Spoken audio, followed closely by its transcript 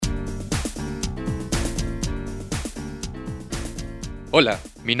Hola,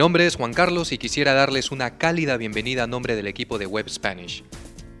 mi nombre es Juan Carlos y quisiera darles una cálida bienvenida a nombre del equipo de Web Spanish.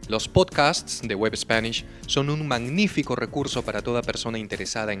 Los podcasts de Web Spanish son un magnífico recurso para toda persona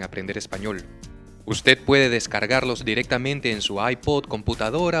interesada en aprender español. Usted puede descargarlos directamente en su iPod,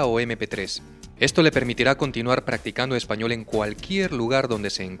 computadora o MP3. Esto le permitirá continuar practicando español en cualquier lugar donde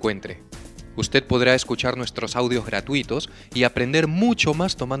se encuentre. Usted podrá escuchar nuestros audios gratuitos y aprender mucho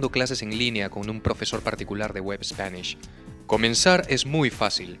más tomando clases en línea con un profesor particular de Web Spanish. Comenzar es muy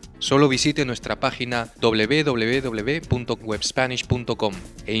fácil. Solo visite nuestra página www.webspanish.com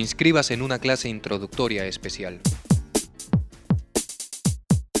e inscríbase en una clase introductoria especial.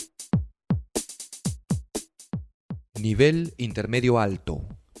 Nivel intermedio alto.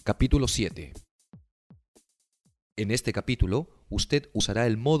 Capítulo 7. En este capítulo, usted usará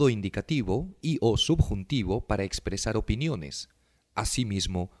el modo indicativo y o subjuntivo para expresar opiniones.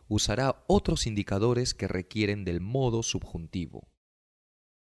 Asimismo, usará otros indicadores que requieren del modo subjuntivo.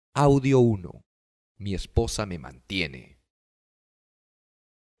 Audio 1. Mi esposa me mantiene.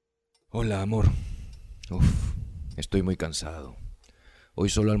 Hola, amor. Estoy muy cansado. Hoy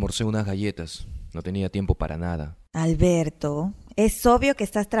solo almorcé unas galletas. No tenía tiempo para nada. Alberto, es obvio que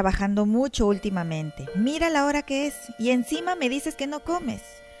estás trabajando mucho últimamente. Mira la hora que es y encima me dices que no comes.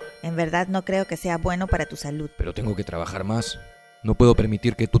 En verdad no creo que sea bueno para tu salud. Pero tengo que trabajar más. No puedo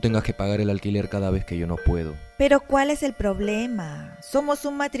permitir que tú tengas que pagar el alquiler cada vez que yo no puedo. Pero ¿cuál es el problema? Somos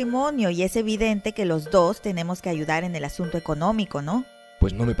un matrimonio y es evidente que los dos tenemos que ayudar en el asunto económico, ¿no?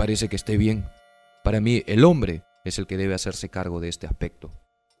 Pues no me parece que esté bien. Para mí, el hombre es el que debe hacerse cargo de este aspecto.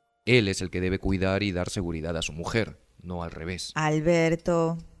 Él es el que debe cuidar y dar seguridad a su mujer, no al revés.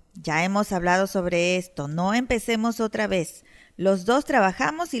 Alberto, ya hemos hablado sobre esto. No empecemos otra vez. Los dos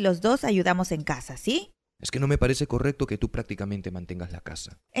trabajamos y los dos ayudamos en casa, ¿sí? Es que no me parece correcto que tú prácticamente mantengas la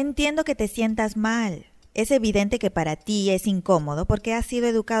casa. Entiendo que te sientas mal. Es evidente que para ti es incómodo porque has sido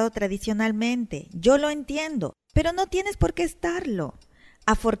educado tradicionalmente. Yo lo entiendo, pero no tienes por qué estarlo.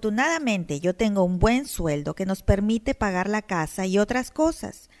 Afortunadamente, yo tengo un buen sueldo que nos permite pagar la casa y otras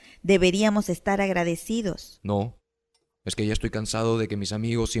cosas. Deberíamos estar agradecidos. No, es que ya estoy cansado de que mis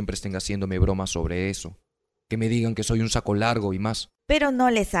amigos siempre estén haciéndome bromas sobre eso. Que me digan que soy un saco largo y más. Pero no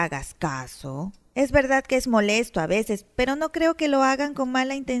les hagas caso. Es verdad que es molesto a veces, pero no creo que lo hagan con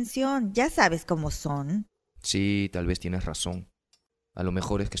mala intención. Ya sabes cómo son. Sí, tal vez tienes razón. A lo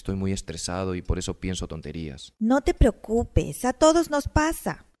mejor es que estoy muy estresado y por eso pienso tonterías. No te preocupes, a todos nos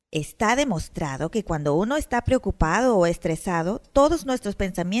pasa. Está demostrado que cuando uno está preocupado o estresado, todos nuestros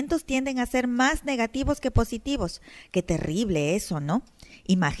pensamientos tienden a ser más negativos que positivos. Qué terrible eso, ¿no?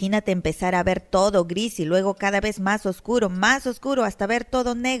 Imagínate empezar a ver todo gris y luego cada vez más oscuro hasta ver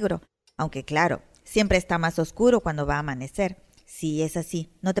todo negro. Aunque claro, siempre está más oscuro cuando va a amanecer. Sí, es así.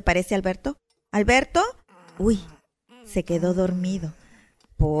 ¿No te parece, Alberto? ¿Alberto? Uy, se quedó dormido.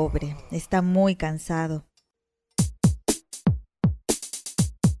 Pobre, está muy cansado.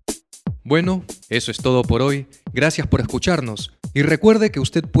 Bueno, eso es todo por hoy. Gracias por escucharnos. Y recuerde que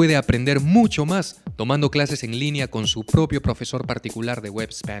usted puede aprender mucho más tomando clases en línea con su propio profesor particular de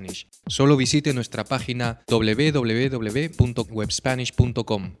Web Spanish. Solo visite nuestra página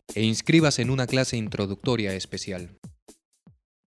www.webspanish.com e inscríbase en una clase introductoria especial.